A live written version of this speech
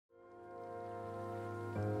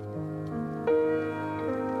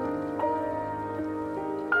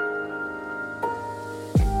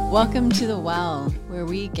Welcome to The Well, where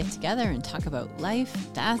we get together and talk about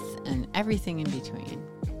life, death, and everything in between.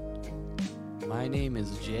 My name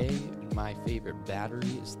is Jay, and my favorite battery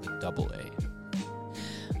is the AA.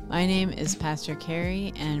 My name is Pastor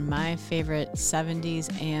Carrie, and my favorite 70s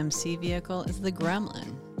AMC vehicle is the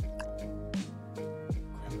Gremlin.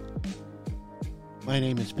 My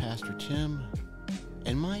name is Pastor Tim,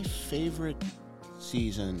 and my favorite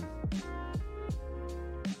season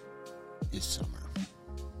is summer.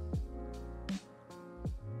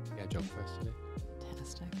 You got a joke for us today?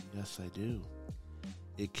 Fantastic. Yes, I do.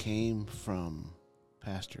 It came from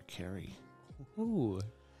Pastor Carrie. Ooh.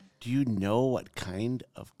 Do you know what kind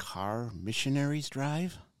of car missionaries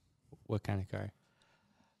drive? What kind of car?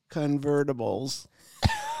 Convertibles.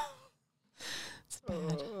 It's bad.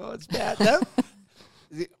 Oh, it's bad.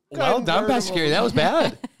 Well done, Pastor Carrie. That was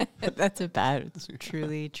bad. That's a bad. It's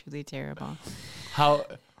truly, truly terrible. How,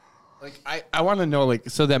 like, I want to know, like,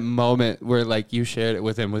 so that moment where, like, you shared it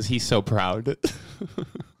with him, was he so proud?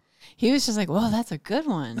 He was just like, "Whoa, that's a good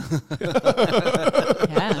one."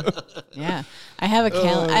 Yeah. I have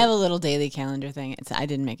I have a little daily calendar thing. I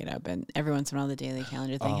didn't make it up, and every once in a while, the daily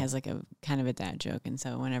calendar thing has like a kind of a dad joke, and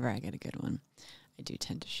so whenever I get a good one, I do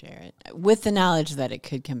tend to share it with the knowledge that it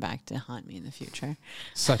could come back to haunt me in the future.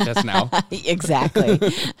 Such as now. Exactly.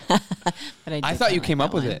 But I thought you came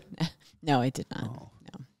up with it. No, I did not. Oh.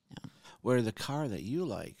 No. Where the car that you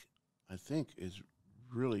like, I think, is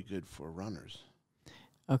really good for runners.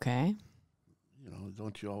 Okay. You know,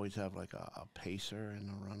 don't you always have like a pacer and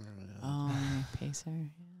a runner? Oh, pacer.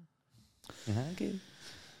 Yeah. Okay.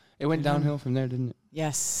 It went downhill from there, didn't it?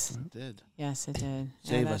 Yes. It did. Yes, it did.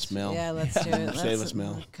 Save us, Mel. Yeah, let's do it. Save us,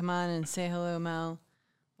 Mel. Come on and say hello, Mel.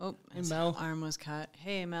 Oh, Hey, his Mel. arm was cut.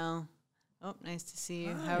 Hey, Mel. Oh, nice to see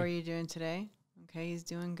you. How Hi. are you doing today? Okay, he's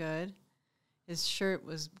doing good. His shirt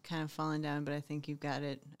was kind of falling down, but I think you've got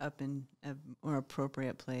it up in a more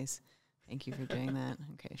appropriate place. Thank you for doing that.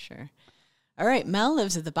 Okay, sure. All right, Mel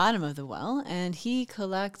lives at the bottom of the well, and he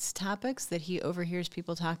collects topics that he overhears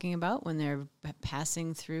people talking about when they're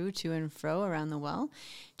passing through to and fro around the well,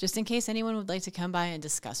 just in case anyone would like to come by and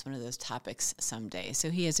discuss one of those topics someday. So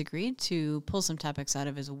he has agreed to pull some topics out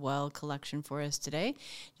of his well collection for us today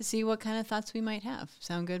to see what kind of thoughts we might have.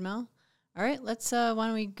 Sound good, Mel? All right, let's, why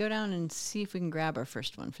don't we go down and see if we can grab our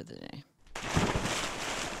first one for the day.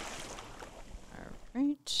 All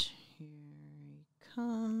right, here he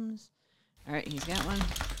comes. All right, he's got one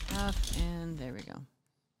up, and there we go.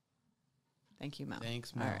 Thank you, Mel.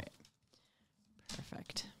 Thanks, Mel. All right.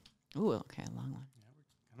 Perfect. Ooh, okay, a long one.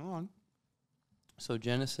 Come on. So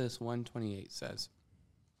Genesis 1:28 says,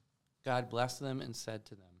 God blessed them and said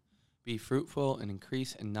to them, be fruitful and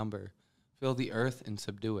increase in number, fill the earth and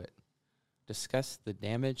subdue it. Discuss the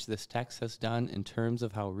damage this text has done in terms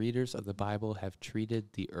of how readers of the Bible have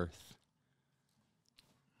treated the earth.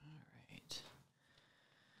 All right.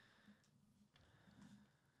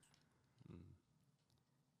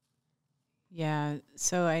 Yeah,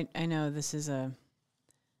 so I know this is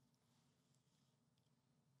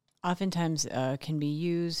oftentimes can be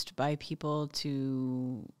used by people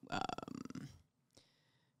to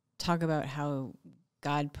talk about how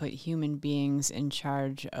God put human beings in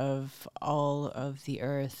charge of all of the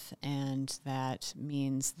earth, and that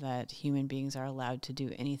means that human beings are allowed to do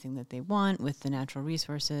anything that they want with the natural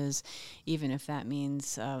resources, even if that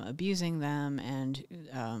means abusing them and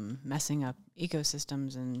messing up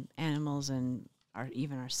ecosystems and animals and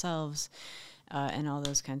even ourselves and all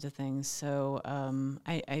those kinds of things. So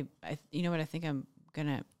I you know what, I think I'm going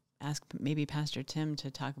to ask maybe Pastor Tim to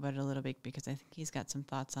talk about it a little bit, because I think he's got some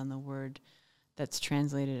thoughts on the word that's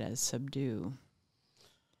translated as subdue.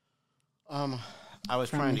 I was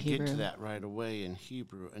From trying to Hebrew. get to that right away in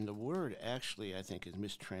Hebrew, and the word actually, I think, is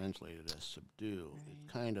mistranslated as subdue. Right.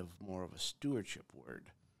 It's kind of more of a stewardship word,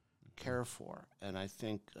 care for. And I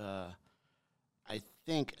think, and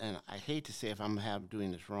I hate to say if I'm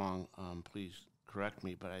doing this wrong, please correct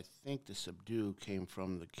me, but I think the subdue came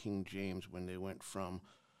from the King James when they went from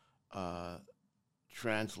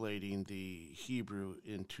translating the Hebrew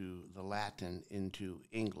into the Latin into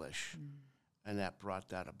English, and that brought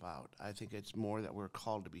that about. I think it's more that we're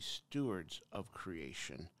called to be stewards of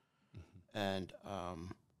creation, and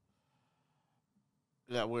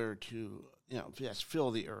that we're to,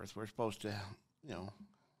 fill the earth. We're supposed to,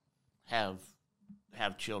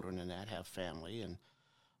 have children and that, have family, and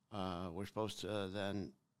we're supposed to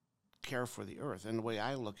then care for the earth. And the way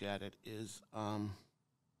I look at it is,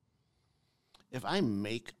 if I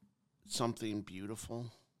make something beautiful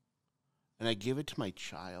and I give it to my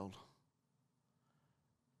child,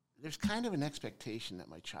 there's kind of an expectation that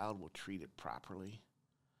my child will treat it properly.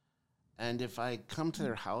 And if I come to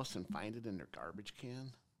their house and find it in their garbage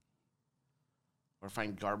can, or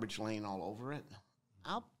find garbage laying all over it,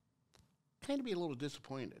 I'll kind of be a little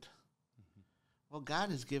disappointed. Well,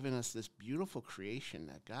 God has given us this beautiful creation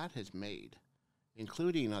that God has made,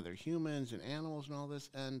 including other humans and animals and all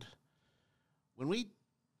this. And when we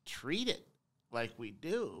treat it like we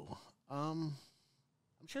do, I'm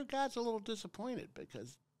sure God's a little disappointed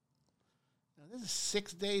because this is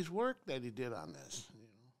 6 days' work that he did on this.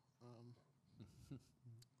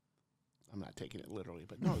 I'm not taking it literally,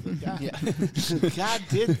 but no, God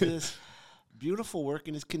did this beautiful work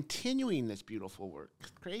and is continuing this beautiful work.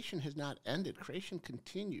 Creation has not ended. Creation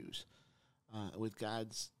continues with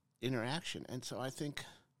God's interaction. And so I think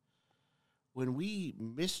when we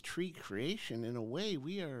mistreat creation, in a way,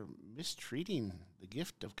 we are mistreating the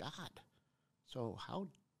gift of God. So how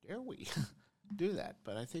dare we do that?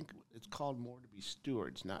 But I think it's called more to be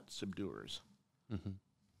stewards, not subduers.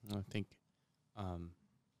 Mm-hmm. I think...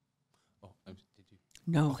 did you?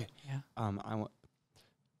 No. Okay. Yeah.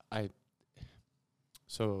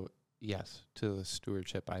 So yes, to the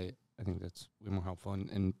stewardship, I think that's way more helpful.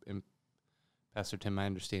 And Pastor Tim, my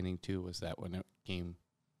understanding too was that when it came,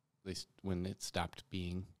 at least when it stopped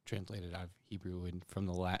being translated out of Hebrew and from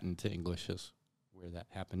the Latin to English is where that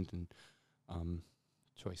happened, and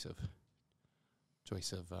choice of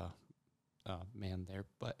man there.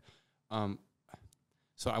 But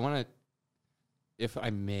so I want to, if I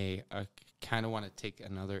may, I kind of want to take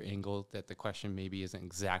another angle that the question maybe isn't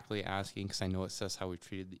exactly asking, because I know it says how we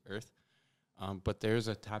treated the earth. But there's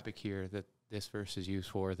a topic here that this verse is used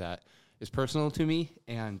for that is personal to me,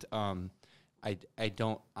 and I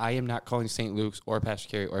am not calling St. Luke's or Pastor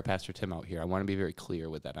Carey or Pastor Tim out here. I want to be very clear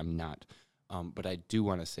with that. I'm not. But I do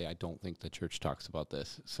want to say I don't think the church talks about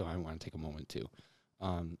this, so I want to take a moment to.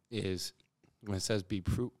 Is when it says be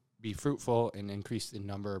fruitful and increase in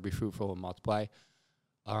number, or be fruitful and multiply,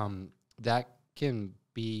 that can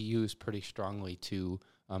be used pretty strongly to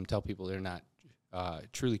tell people they're not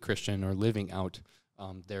truly Christian or living out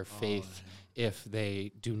their faith if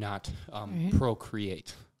they do not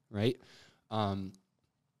procreate, right? And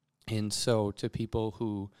so to people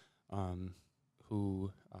who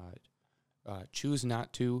choose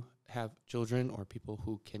not to have children, or people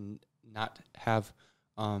who can not have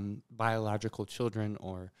biological children,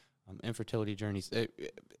 or infertility journeys,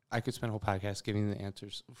 I could spend a whole podcast giving the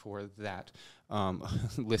answers for that,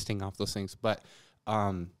 listing off those things. But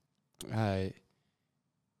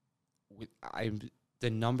the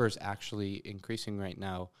number's actually increasing right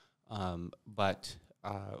now, but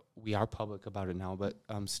we are public about it now. But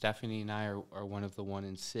Stephanie and I are one of the 1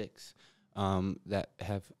 in 6 that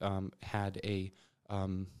have had a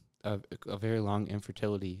very long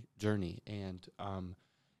infertility journey, and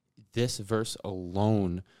this verse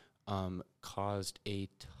alone caused a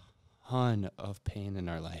ton of pain in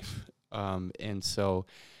our life, and so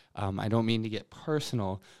I don't mean to get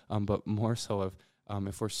personal, but more so of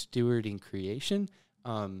if we're stewarding creation,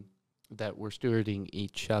 that we're stewarding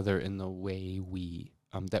each other in the way we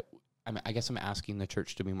I guess I'm asking the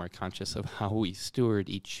church to be more conscious of how we steward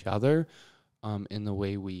each other in the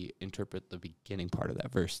way we interpret the beginning part of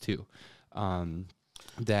that verse too.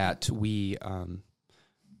 That we,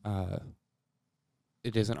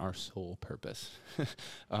 it isn't our sole purpose.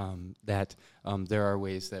 That there are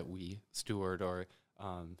ways that we steward, or,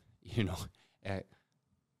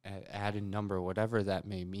 add a number, whatever that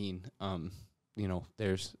may mean.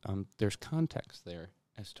 There's context there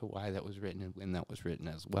as to why that was written and when that was written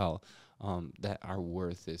as well. That our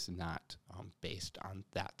worth is not based on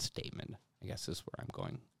that statement, I guess is where I'm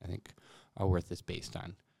going. I think our worth is based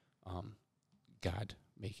on God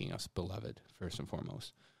making us beloved first and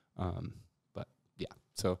foremost. But yeah,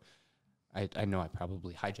 so I know I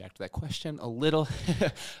probably hijacked that question a little,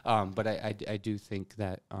 but I do think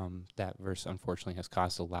that that verse unfortunately has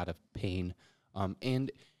caused a lot of pain,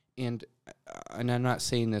 and I'm not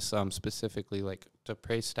saying this specifically like to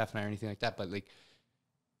praise Stephanie or anything like that, but like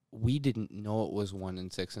we didn't know it was 1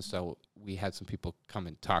 in 6, and so we had some people come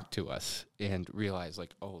and talk to us and realize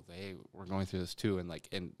like, oh, they were going through this too, and like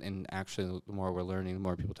and actually the more we're learning, the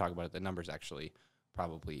more people talk about it, the numbers actually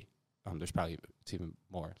probably there's probably it's even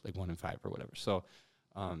more, like 1 in 5 or whatever. So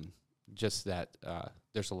just that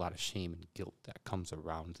there's a lot of shame and guilt that comes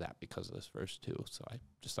around that because of this verse too. So I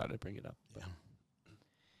just thought I'd bring it up. Yeah.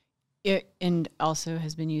 It, and also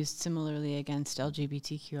has been used similarly against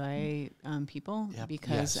LGBTQIA people Yep.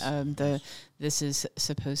 because Yes. this is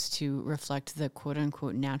supposed to reflect the quote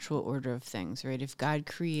unquote natural order of things, right? If God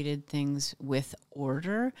created things with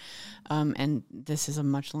order, and this is a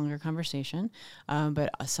much longer conversation, but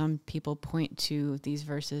some people point to these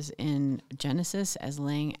verses in Genesis as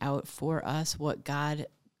laying out for us what God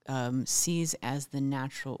sees as the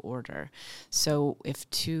natural order. So if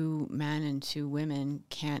two men and two women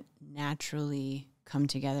can't naturally come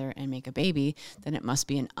together and make a baby, then it must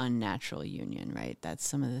be an unnatural union, right? That's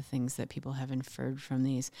some of the things that people have inferred from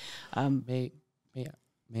these. May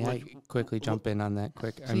I quickly jump in on that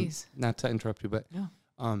quick? Please. Not to interrupt you, but No.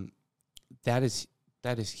 that is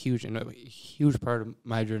huge, and a huge part of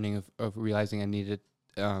my journey of realizing I needed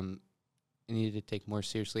to take more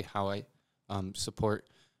seriously how I support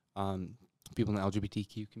people in the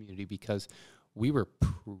LGBTQ community, because we were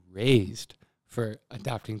praised for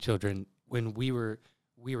adopting children when we were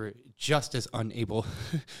just as unable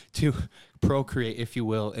to procreate, if you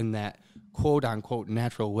will, in that quote unquote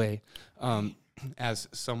natural way, as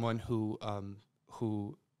someone who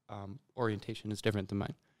orientation is different than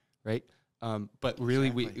mine, right? But really,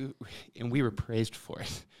 Exactly. we were praised for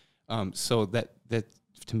it. So that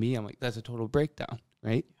to me, I'm like, that's a total breakdown,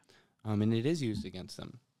 right? And it is used against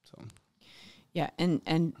them. So Yeah, and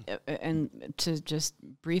to just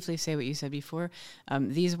briefly say what you said before,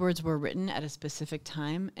 these words were written at a specific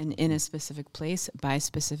time and in a specific place by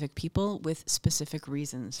specific people with specific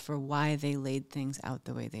reasons for why they laid things out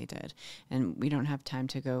the way they did. And we don't have time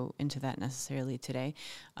to go into that necessarily today,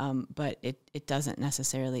 but it doesn't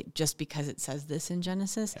necessarily, just because it says this in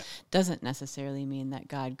Genesis, doesn't necessarily mean that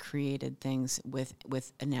God created things with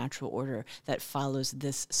a natural order that follows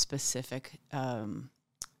this specific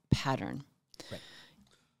pattern. right.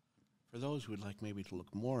 For those who would like maybe to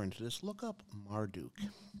look more into this, look up Marduk.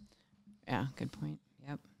 Yeah, good point.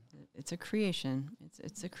 Yep. It's a creation.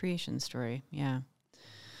 It's a creation story. Yeah.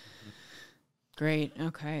 Great.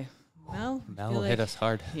 Okay. Well, I Mel feel hit like- us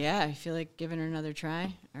hard. Yeah, I feel like giving her another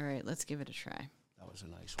try. All right, let's give it a try. That was a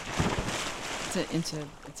nice one.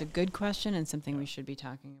 It's a good question and something we should be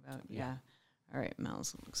talking about. Yeah. All right,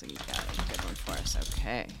 Mel's looks like you got a good one for us.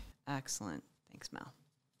 Okay. Excellent. Thanks, Mel.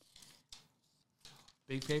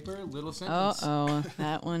 Big paper, little sentence. Uh-oh,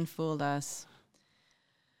 that one fooled us.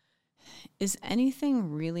 Is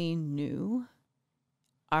anything really new?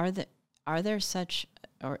 Are there such,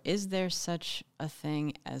 or is there such a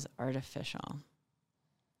thing as artificial?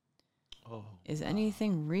 Oh, Is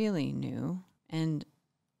anything really new? And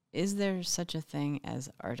is there such a thing as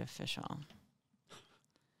artificial?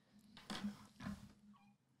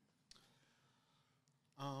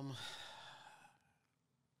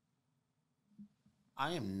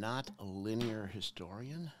 I am not a linear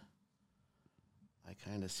historian. I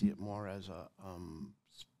kind of see it more as a,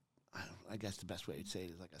 I guess the best way to say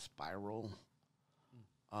it is like a spiral.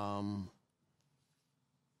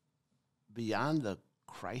 Beyond the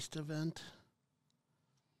Christ event,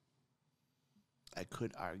 I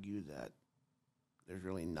could argue that there's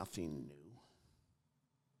really nothing new,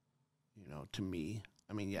 to me.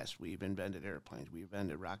 I mean, yes, we've invented airplanes, we've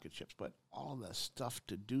invented rocket ships, but all the stuff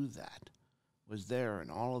to do that was there, and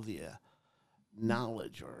all of the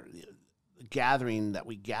knowledge or the gathering that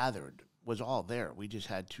we gathered was all there. We just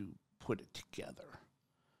had to put it together,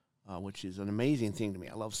 which is an amazing thing to me.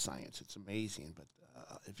 I love science. It's amazing. But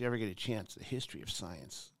if you ever get a chance, the history of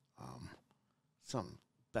science, some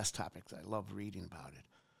best topics. I love reading about it.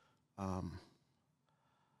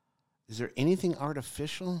 Is there anything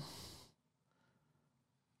artificial?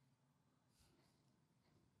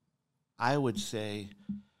 I would say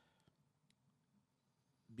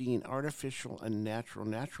being artificial and natural.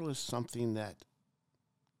 Natural is something that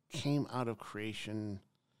came out of creation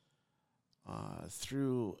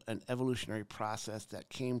through an evolutionary process that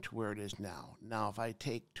came to where it is now. Now, if I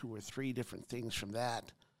take 2 or 3 different things from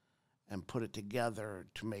that and put it together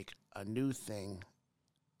to make a new thing,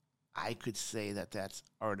 I could say that that's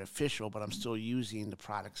artificial, but I'm still using the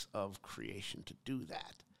products of creation to do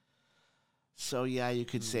that. So, yeah, you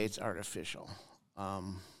could say it's artificial.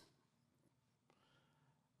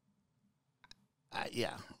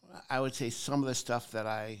 Yeah, I would say some of the stuff that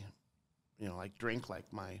I, like drink, like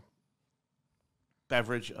my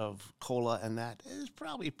beverage of cola and that is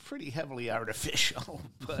probably pretty heavily artificial.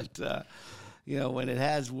 But, when it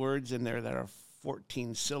has words in there that are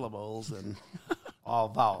 14 syllables and all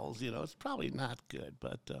vowels, it's probably not good.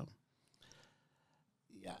 But,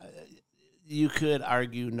 yeah, you could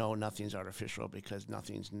argue, no, nothing's artificial because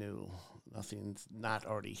nothing's new. Nothing's not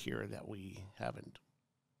already here that we haven't,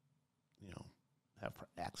 have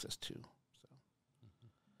access to. So,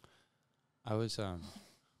 I was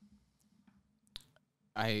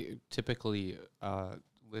I typically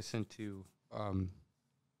listen to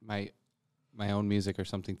my own music or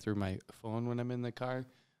something through my phone when I'm in the car.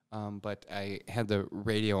 But I had the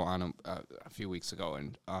radio on a few weeks ago,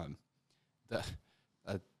 and the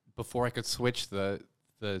before I could switch the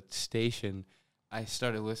station, I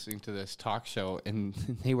started listening to this talk show, and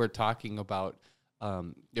they were talking about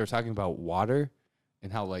water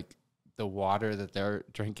and how like the water that they're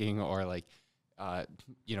drinking or like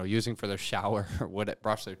using for their shower or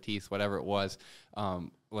brush their teeth, whatever it was,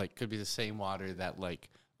 like could be the same water that like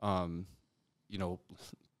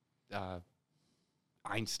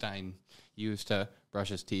Einstein used to brush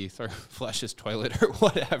his teeth or flush his toilet or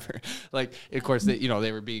whatever. Like, of course,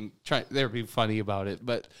 they were being funny about it,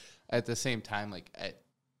 but at the same time, like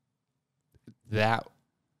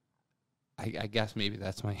I guess maybe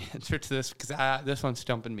that's my answer to this because this one's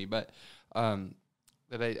stumping me. But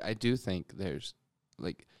that I do think there's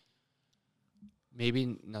like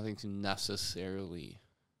maybe nothing's necessarily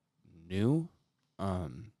new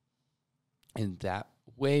in that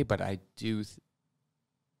way, but I do.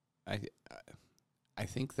 I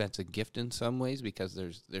think that's a gift in some ways because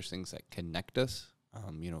there's things that connect us.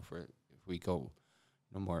 If we go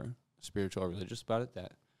more spiritual or religious about it,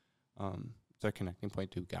 that it's our connecting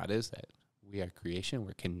point to God is that we are creation.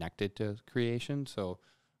 We're connected to creation. So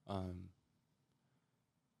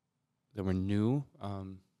that we're new.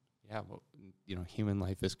 Human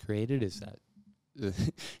life is created. Is that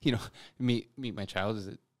meet my child? Is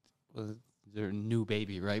it? Well, they're a new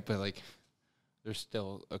baby, right? But like, there's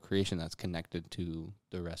still a creation that's connected to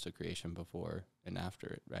the rest of creation before and after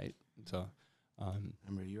it, right? And so,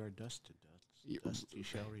 remember, you are dust to dust you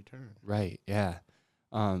shall return. Right? Yeah.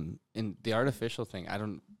 And the artificial thing, I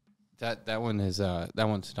don't. That one is that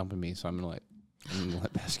one's stumping me. So I'm gonna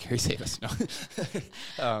let Pastor Gary save us. No.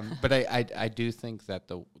 But I do think that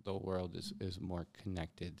the world is more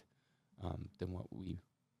connected than what we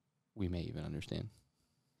may even understand.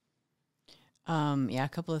 A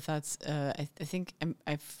couple of thoughts. I think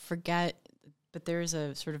I forget, but there is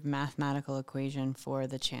a sort of mathematical equation for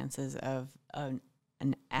the chances of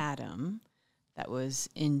an atom that was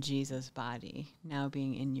in Jesus' body now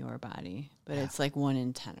being in your body, but it's like 1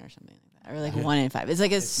 in 10 or something like that, or like 1 in 5. It's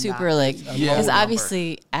like it's super like because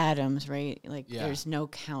obviously atoms, right? Like there's no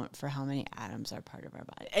count for how many atoms are part of our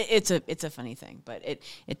body. It's a funny thing, but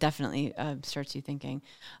it definitely starts you thinking.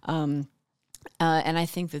 And I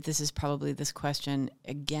think that this is probably this question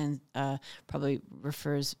again probably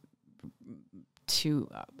refers to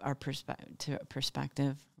our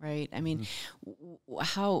perspective, right? I mean,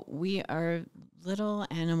 how we are little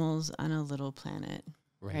animals on a little planet,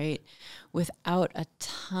 right? Without a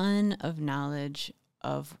ton of knowledge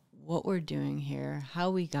of what we're doing here, how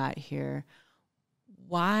we got here,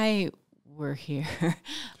 why we're here,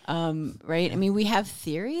 right? I mean, we have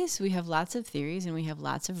theories, we have lots of theories, and we have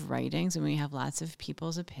lots of writings, and we have lots of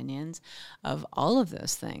people's opinions of all of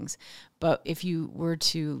those things. But if you were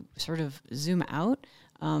to sort of zoom out,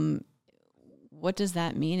 what does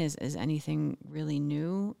that mean? Is anything really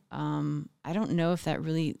new? I don't know if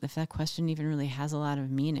that question even really has a lot of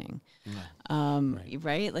meaning.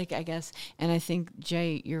 Right? Like, I guess, and I think,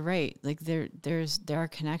 Jay, you're right. Like there are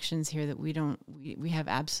connections here that we have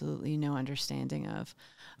absolutely no understanding of.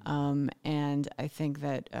 And I think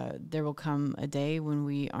that there will come a day when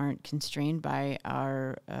we aren't constrained by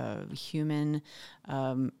our human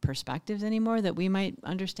perspectives anymore, that we might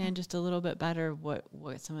understand just a little bit better what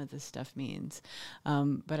some of this stuff means.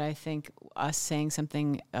 But I think us saying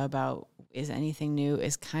something about is anything new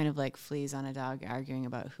is kind of like fleas on a dog arguing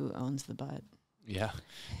about who owns the butt. Yeah.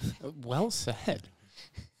 Well said.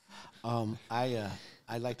 I'd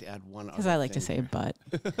like to add one other thing. Because I like to say here. butt.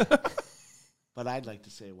 But I'd like to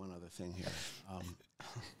say one other thing here.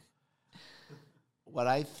 What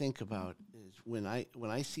I think about is when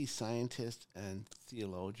I see scientists and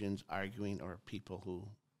theologians arguing, or people who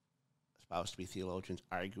espouse to be theologians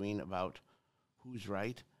arguing about who's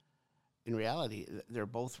right, in reality, they're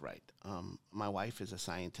both right. My wife is a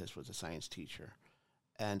scientist, was a science teacher,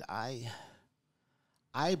 and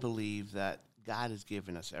I believe that God has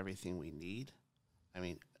given us everything we need. I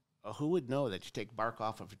mean, who would know that you take bark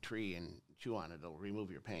off of a tree and chew on it, it'll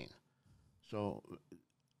remove your pain? So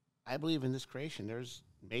I believe in this creation, there's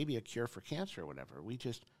maybe a cure for cancer or whatever. We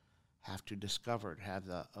just have to discover it, have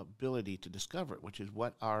the ability to discover it, which is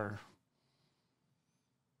what our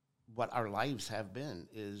lives have been,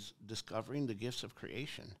 is discovering the gifts of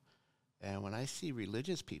creation. And when I see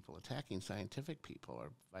religious people attacking scientific people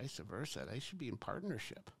or vice versa, they should be in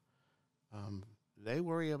partnership. They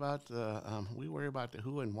worry about we worry about the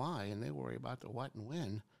who and why, and they worry about the what and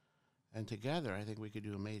when. And together, I think we could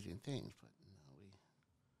do amazing things. But we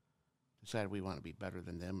decided we want to be better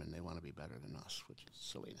than them, and they want to be better than us, which is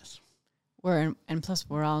silliness. And plus,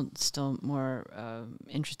 we're all still more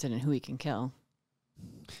interested in who we can kill.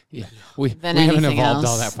 Yeah, we Than haven't anything evolved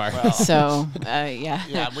all else. that far. Well, So, yeah.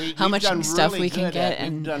 How we've much done stuff really we can good get, at-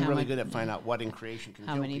 and we've done how really much, good at finding out what in creation can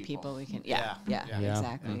how kill many people we can. Yeah, Yeah.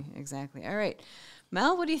 exactly. All right,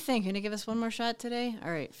 Mel, what do you think? You gonna give us one more shot today? All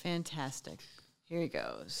right, fantastic. Here he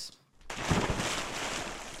goes. All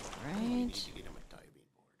right,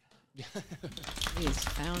 he's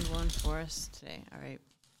found one for us today. All right,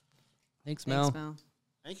 Thanks, Mel. thanks, Mel.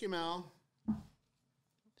 Thank you, Mel. Why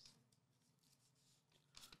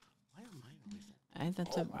am I always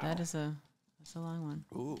That's a long one.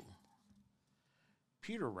 Ooh.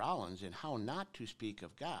 Peter Rollins in How Not to Speak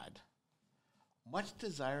of God. Much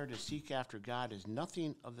desire to seek after God is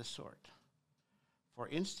nothing of the sort. For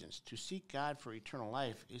instance, to seek God for eternal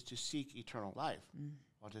life is to seek eternal life,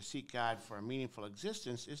 while to seek God for a meaningful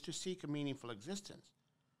existence is to seek a meaningful existence.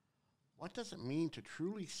 What does it mean to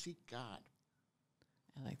truly seek God?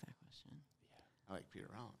 I like that question. I like Peter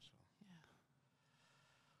Rollins.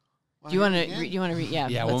 So. Do you want to? You want to read? Yeah.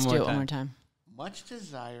 Yeah, Let's one do more it one time. more time. Much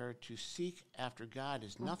desire to seek after God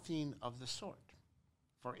is nothing of the sort.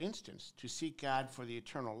 For instance, to seek God for the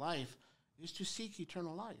eternal life is to seek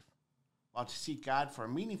eternal life, while to seek God for a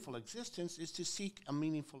meaningful existence is to seek a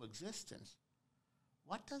meaningful existence.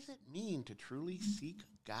 What does it mean to truly seek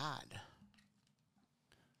God?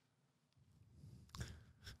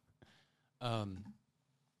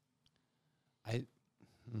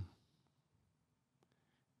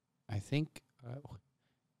 I think.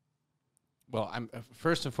 Well, I'm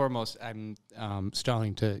first and foremost, I'm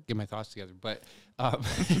stalling to get my thoughts together. But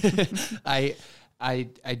I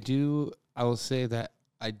will say that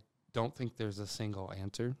I don't think there's a single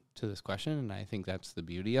answer to this question, and I think that's the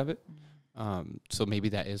beauty of it. So maybe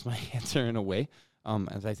that is my answer in a way,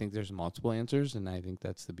 as I think there's multiple answers, and I think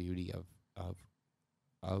that's the beauty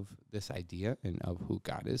of this idea and of who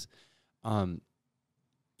God is. But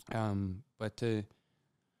to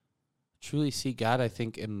truly see God, I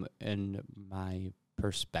think in my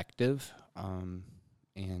perspective, and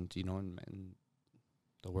in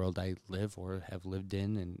the world I live or have lived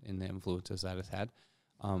in, and the influences that it's had,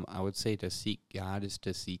 I would say to seek God is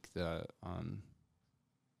to seek the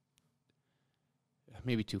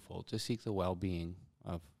maybe twofold: to seek the well-being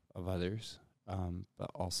of others,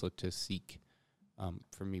 but also to seek.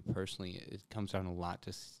 For me personally, it comes down a lot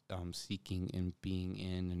to seeking and being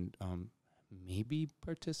in and maybe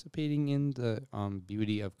participating in the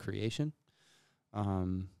beauty of creation,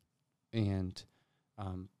 and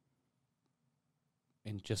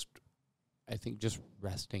just I think just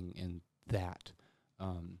resting in that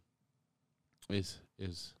is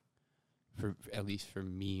for at least for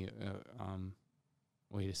me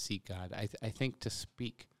way to seek God. I think to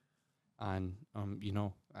speak on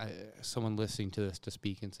someone listening to this to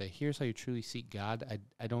speak and say, here's how you truly seek God,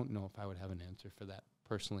 I don't know if I would have an answer for that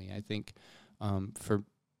personally. I think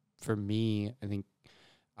for me, I think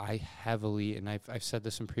I heavily, and I've said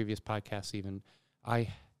this in previous podcasts even,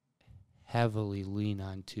 I heavily lean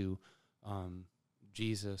on to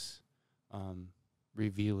Jesus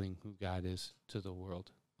revealing who God is to the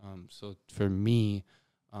world. So for me,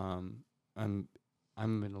 I'm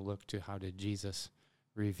going to look to how did Jesus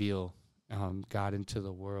reveal God into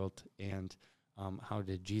the world, and how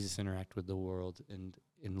did Jesus interact with the world, and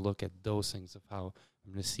look at those things of how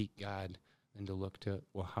I'm going to seek God, and to look to,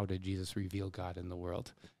 well, how did Jesus reveal God in the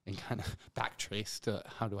world, and kind of backtrace to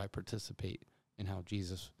how do I participate in how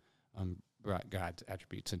Jesus brought God's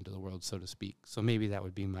attributes into the world, so to speak. So maybe that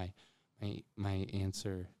would be my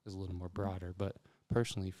answer is a little more broader, but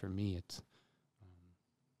personally for me, it's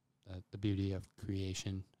the beauty of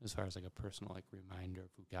creation as far as like a personal like reminder of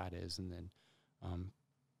who God is, and then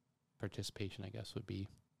participation, I guess, would be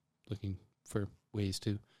looking for ways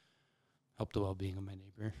to help the well-being of my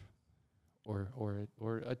neighbor,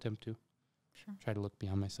 or attempt to try to look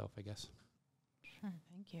beyond myself, I guess. Sure,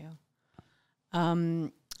 thank you.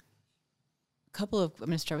 I'm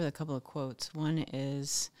going to start with a couple of quotes. One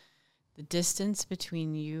is, "The distance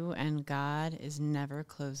between you and God is never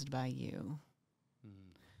closed by you."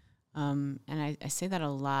 And I say that a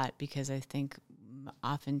lot because I think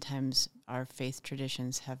oftentimes our faith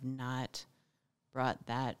traditions have not brought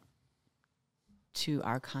that to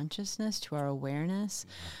our consciousness, to our awareness.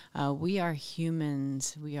 We are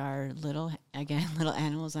humans. We are little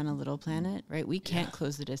animals on a little planet, right? We can't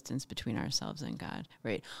close the distance between ourselves and God,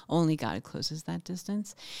 right? Only God closes that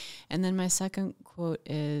distance. And then my second quote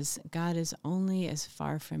is, God is only as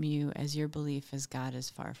far from you as your belief as God is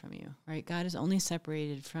far from you, right? God is only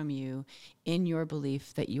separated from you in your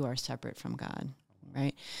belief that you are separate from God,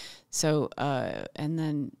 right? So, and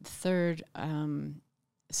then third,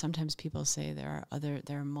 sometimes people say there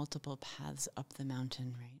are multiple paths up the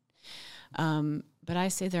mountain, right? But I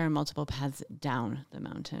say there are multiple paths down the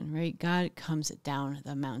mountain, right? God comes down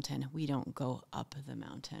the mountain. We don't go up the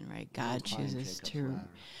mountain, right? God chooses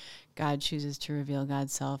to reveal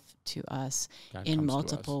God's self to us in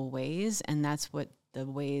multiple ways, and that's what the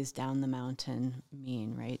ways down the mountain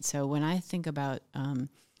mean, right? So when I think about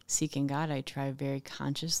seeking God, I try very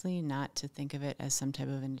consciously not to think of it as some type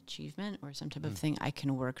of an achievement or some type of thing I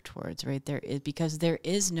can work towards, right? Because there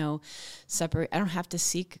is no I don't have to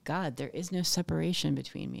seek God. There is no separation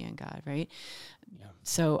between me and God, right? Yeah.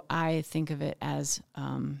 So I think of it as,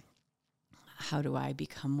 how do I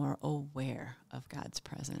become more aware of God's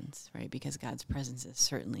presence, right? Because God's presence is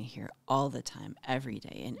certainly here all the time, every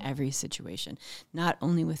day, in every situation, not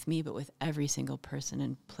only with me, but with every single person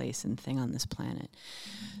and place and thing on this planet.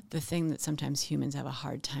 The thing that sometimes humans have a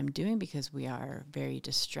hard time doing because we are very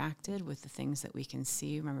distracted with the things that we can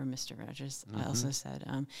see. Remember, Mr. Rogers also said,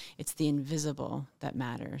 it's the invisible that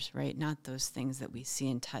matters, right? Not those things that we see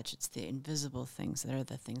and touch. It's the invisible things that are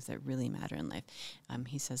the things that really matter in life.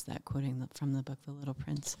 He says that, quoting from the book, The Little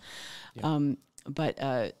Prince. Yeah.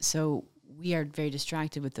 So we are very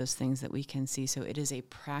distracted with those things that we can see. So it is a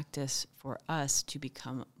practice for us to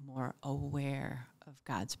become more aware of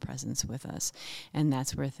God's presence with us. And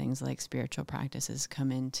that's where things like spiritual practices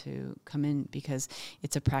come in because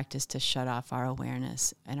it's a practice to shut off our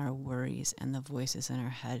awareness and our worries and the voices in our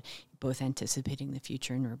head, both anticipating the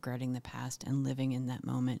future and regretting the past and living in that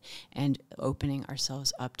moment and opening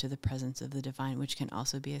ourselves up to the presence of the divine, which can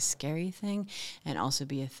also be a scary thing and also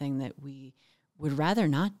be a thing that we would rather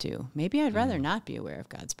not do. Maybe I'd rather not be aware of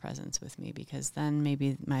God's presence with me, because then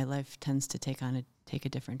maybe my life tends to take a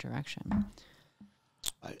different direction.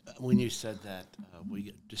 When you said that we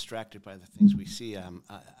get distracted by the things we see, I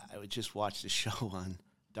would just watch the show on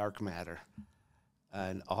dark matter,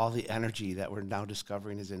 and all the energy that we're now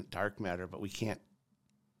discovering is in dark matter, but we can't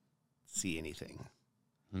see anything.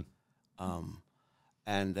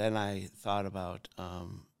 And then I thought about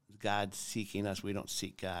God seeking us. We don't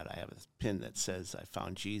seek God. I have a pin that says, I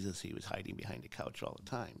found Jesus. He was hiding behind the couch all the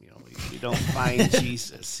time. You know, we don't find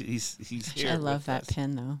Jesus. He's here. I love that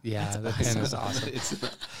pin, though. Yeah, the pin is awesome.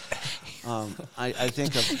 I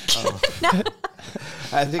think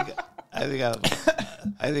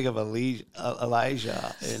of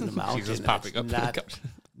Elijah in the mountain. Jesus popping up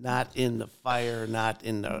not in the fire, not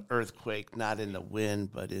in the earthquake, not in the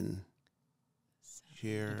wind, but in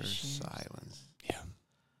sheer silence. Yeah.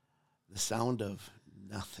 The sound of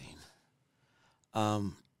nothing.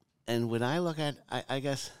 And when I look at, I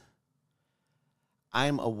guess,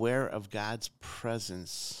 I'm aware of God's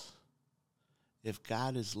presence. If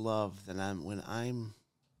God is love, then when I'm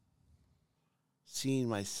seeing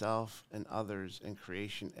myself and others and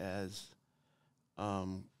creation as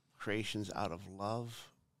creations out of love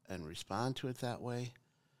and respond to it that way,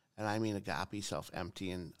 and I mean agape,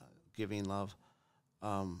 self-empty and giving love,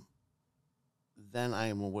 then I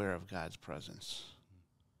am aware of God's presence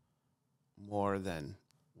more than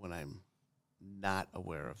when I'm not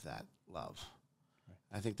aware of that love. Right.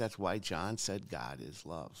 I think that's why John said God is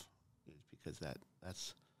love, because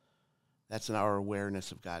that's in our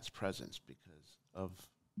awareness of God's presence, because of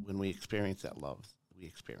when we experience that love, we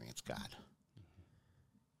experience God.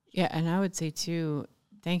 Yeah, and I would say too,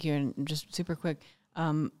 thank you, and just super quick,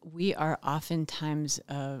 we are oftentimes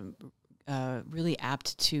really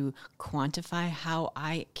apt to quantify how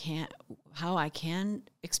I can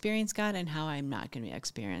experience God and how I'm not going to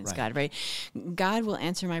experience God, right? God will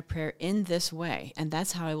answer my prayer in this way, and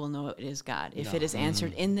that's how I will know it is God. If it is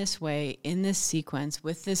answered in this way, in this sequence,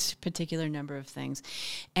 with this particular number of things.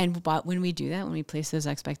 But when we do that, when we place those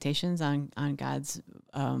expectations on God's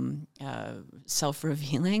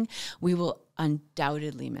self-revealing, we will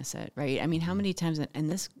undoubtedly miss it, right? I mean, how many times,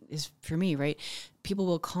 and this is for me, right? People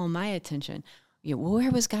will call my attention. Yeah, well,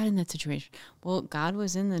 where was God in that situation? Well, God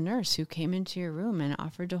was in the nurse who came into your room and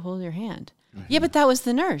offered to hold your hand. Mm-hmm. Yeah, but that was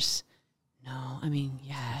the nurse. No, I mean,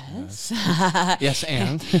 yes. Yes,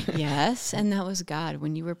 and? Yes, and that was God.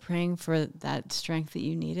 When you were praying for that strength that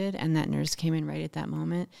you needed and that nurse came in right at that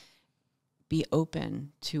moment, be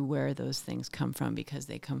open to where those things come from, because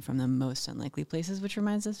they come from the most unlikely places, which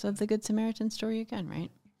reminds us of the Good Samaritan story again,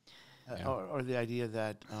 right? Yeah. Or the idea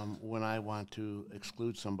that when I want to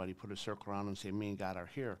exclude somebody, put a circle around and say, me and God are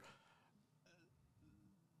here,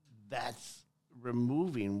 that's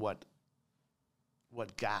removing what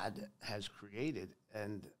God has created,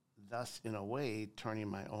 and thus, in a way, turning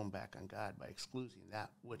my own back on God by excluding that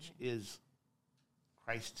which is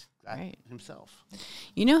Christ God Right. himself.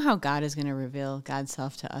 You know how God is going to reveal God's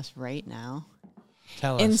self to us right now?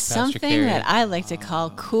 Tell us, In Pastor something Carey. that I like to call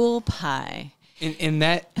cool pie. And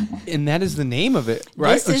that is the name of it,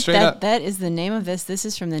 right? This is, Straight up. that is the name of this. This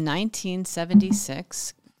is from the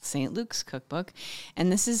 1976 St. Luke's cookbook.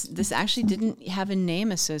 And this actually didn't have a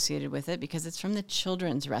name associated with it because it's from the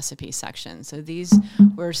children's recipe section. So these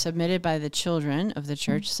were submitted by the children of the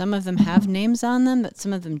church. Some of them have names on them, but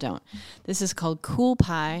some of them don't. This is called Cool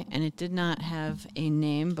Pie, and it did not have a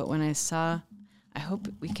name, but when I saw, I hope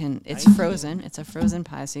we can, it's frozen. It's a frozen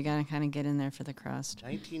pie, so you got to kind of get in there for the crust.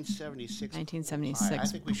 1976. 1976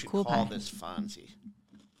 I think we should cool call pie. this Fonzie.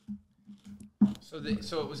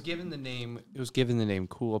 So it was given the name. It was given the name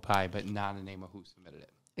Cool Pie, but not a name of who submitted it.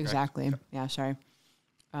 Exactly. Yeah, sorry.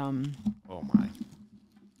 Oh my,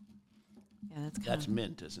 Yeah, that's kind that's of,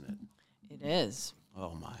 mint, isn't it? it is.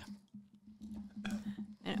 Oh my.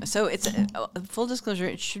 So it's full disclosure.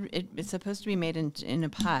 It's supposed to be made in a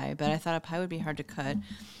pie, but I thought a pie would be hard to cut,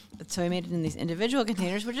 so I made it in these individual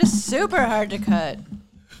containers, which is super hard to cut.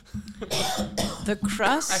 The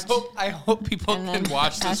crust. I hope people And can then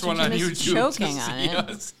watch this Pastor one Jim on is YouTube choking to on see it.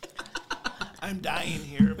 us. I'm dying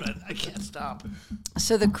here, but I can't stop.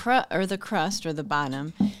 So the crust or the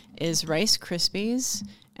bottom is Rice Krispies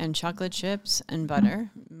and chocolate chips and butter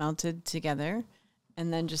melted together,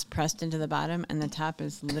 and then just pressed into the bottom. And the top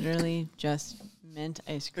is literally just mint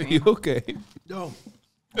ice Are you cream. okay? No.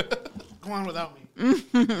 Go on without me.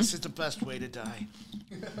 This is the best way to die.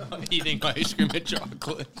 Eating ice cream and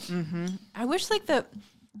chocolate. I wish like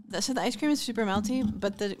so the ice cream is super melty,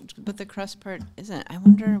 but the crust part isn't. I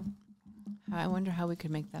wonder how we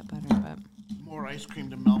could make that better. But More ice cream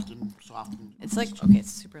to melt and soften. it's like, okay,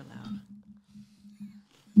 it's super loud.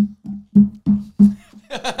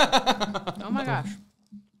 Oh my gosh,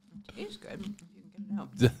 it tastes good. If you can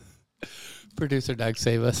get it out. Producer Doug,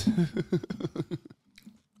 save us.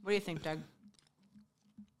 What do you think, Doug?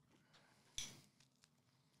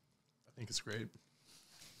 I think it's great.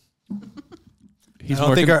 He's I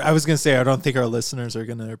don't think working- I was going to say, I don't think our listeners are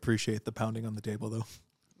going to appreciate the pounding on the table, though.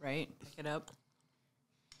 Right, pick it up.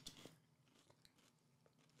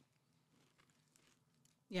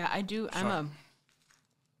 Yeah, I do. Go ahead.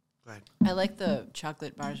 I like the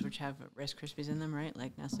chocolate bars which have Rice Krispies in them, right?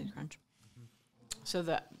 Like Nestle Crunch. So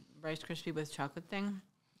the Rice Krispie with chocolate thing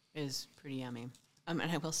is pretty yummy. And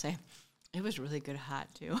I will say, it was really good hot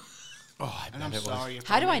too. Oh, And I'm sorry if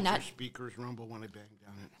How do I made your not- speakers rumble when I bang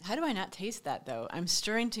down it. How do I not taste that though? I'm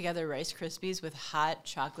stirring together Rice Krispies with hot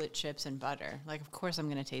chocolate chips and butter. Like, of course I'm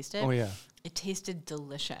going to taste it. Oh yeah. It tasted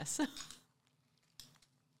delicious.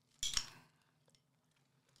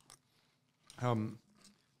 I'm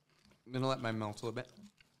gonna let mine melt a little bit.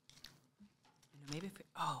 Maybe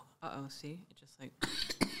if see? It just like,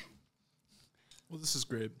 Well, this is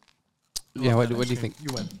great. Yeah. Love What that do you ice think? cream.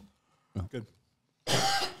 You win. Oh. Good.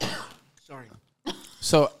 Sorry.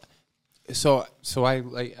 So I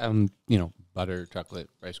like butter, chocolate,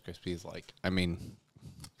 Rice Krispies. Like I mean,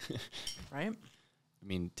 right?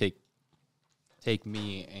 take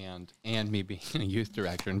me and me being a youth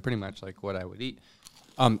director and pretty much like what I would eat.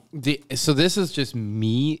 So this is just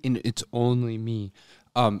me, and it's only me.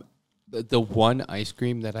 The one ice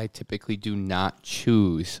cream that I typically do not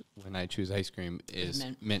choose when I choose ice cream is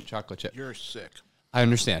mint chocolate chip. You're sick. I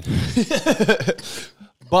understand.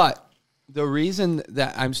 But the reason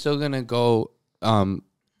that I'm still going to go, the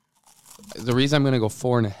reason I'm going to go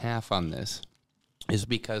 4.5 on this is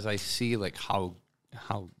because I see like how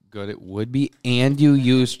good it would be. And you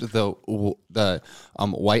used the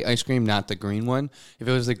white ice cream, not the green one. If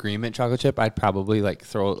it was the green mint chocolate chip, I'd probably like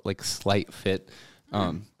throw like slight fit.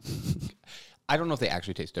 I don't know if they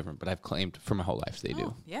actually taste different, but I've claimed for my whole life they do.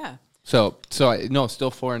 Oh, yeah. So no, still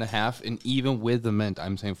 4.5, and even with the mint,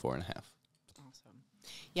 I'm saying 4.5. Awesome.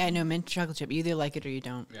 Yeah, I know mint chocolate chip. You either like it or you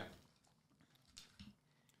don't. Yeah.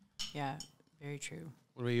 Yeah, very true.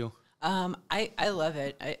 What about you? I love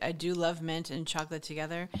it. I do love mint and chocolate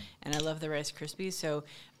together, and I love the Rice Krispies. So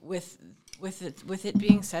with it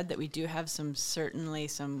being said that we do have some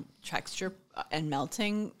texture and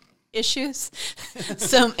melting issues,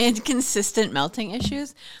 some inconsistent melting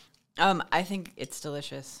issues. I think it's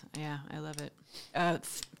delicious. Yeah, I love it.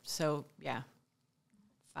 So yeah,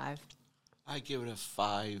 5. I give it a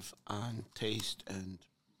 5 on taste, and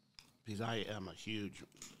because I am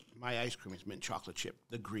my ice cream is mint chocolate chip,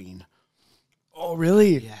 the green. Oh,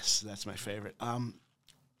 really? Yes, that's my favorite.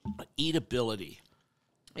 Eatability.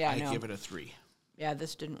 Yeah, I no. give it a 3. Yeah,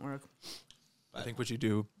 this didn't work. I think what you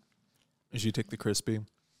do is you take the crispy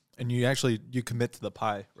and you commit to the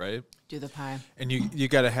pie, right? Do the pie. And you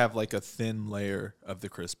got to have like a thin layer of the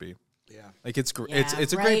crispy. Yeah. Like it's Yeah,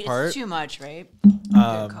 it's a right? great part. It's too much, right? Good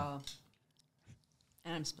call.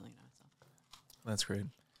 And I'm spilling it on myself. That's great.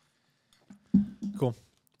 Cool.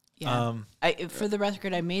 Yeah. For the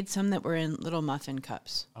record, I made some that were in little muffin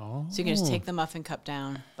cups. Oh. So you can just take the muffin cup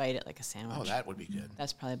down, bite it like a sandwich. Oh, that would be good.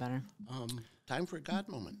 That's probably better. Time for a God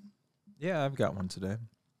moment. Yeah, I've got one today.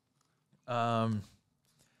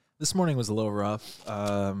 This morning was a little rough.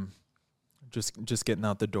 Just getting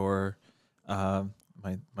out the door.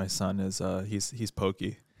 My son is he's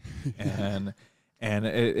pokey, and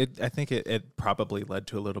I think it probably led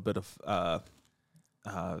to a little bit of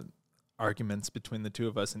arguments between the two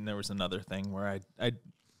of us. And there was another thing where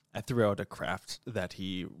I threw out a craft that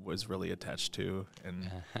he was really attached to,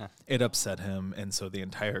 and it upset him. And so the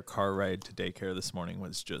entire car ride to daycare this morning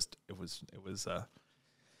was just it was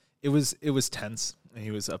tense, and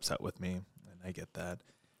he was upset with me, and I get that.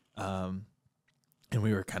 And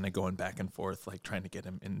we were kind of going back and forth, like trying to get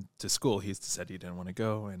him into school. He said he didn't want to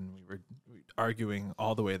go, and we were arguing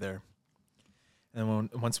all the way there. And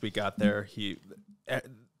once we got there,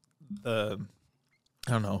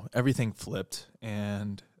 everything flipped,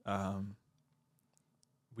 and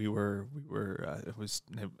we were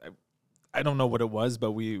I don't know what it was,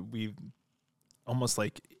 but we almost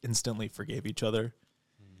like instantly forgave each other.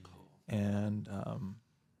 And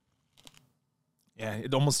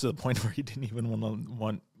it almost to the point where he didn't even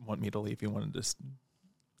want me to leave. He wanted to just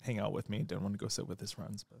hang out with me. Didn't want to go sit with his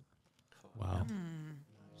friends. But Wow.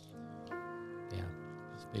 Yeah.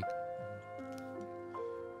 It's big.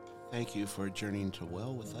 Thank you for journeying to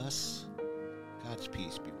well with us. God's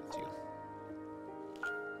peace be with you.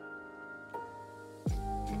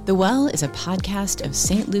 The Well is a podcast of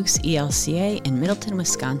St. Luke's ELCA in Middleton,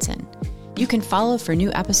 Wisconsin. You can follow for new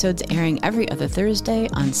episodes airing every other Thursday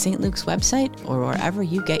on St. Luke's website or wherever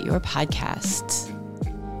you get your podcasts.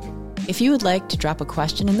 If you would like to drop a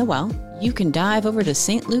question in the Well, you can dive over to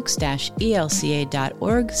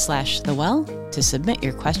stlukes-elca.org/thewell to submit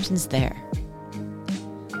your questions there.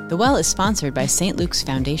 The Well is sponsored by St. Luke's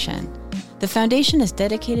Foundation. The foundation is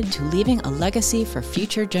dedicated to leaving a legacy for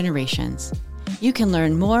future generations. You can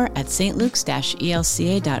learn more at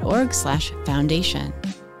stlukes-elca.org/foundation.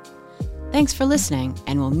 Thanks for listening,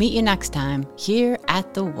 and we'll meet you next time here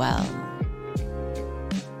at The Well.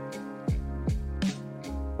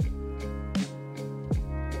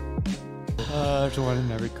 There's one in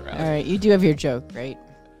every crowd. All right, you do have your joke, right?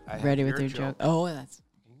 I have Ready with your joke. joke? Oh, that's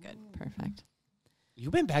good. Perfect.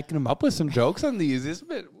 You've been backing him up with some jokes on these. It's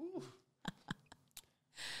been.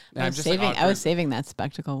 I was saving that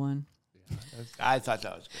spectacle one. I thought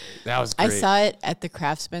that was great. That was I great. saw it at the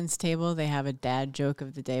craftsman's table. They have a dad joke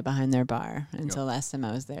of the day behind their bar. And so last time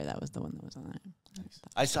I was there, that was the one that was on it.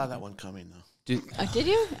 I saw that one coming, though. Did, Oh, did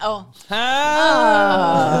you? Oh.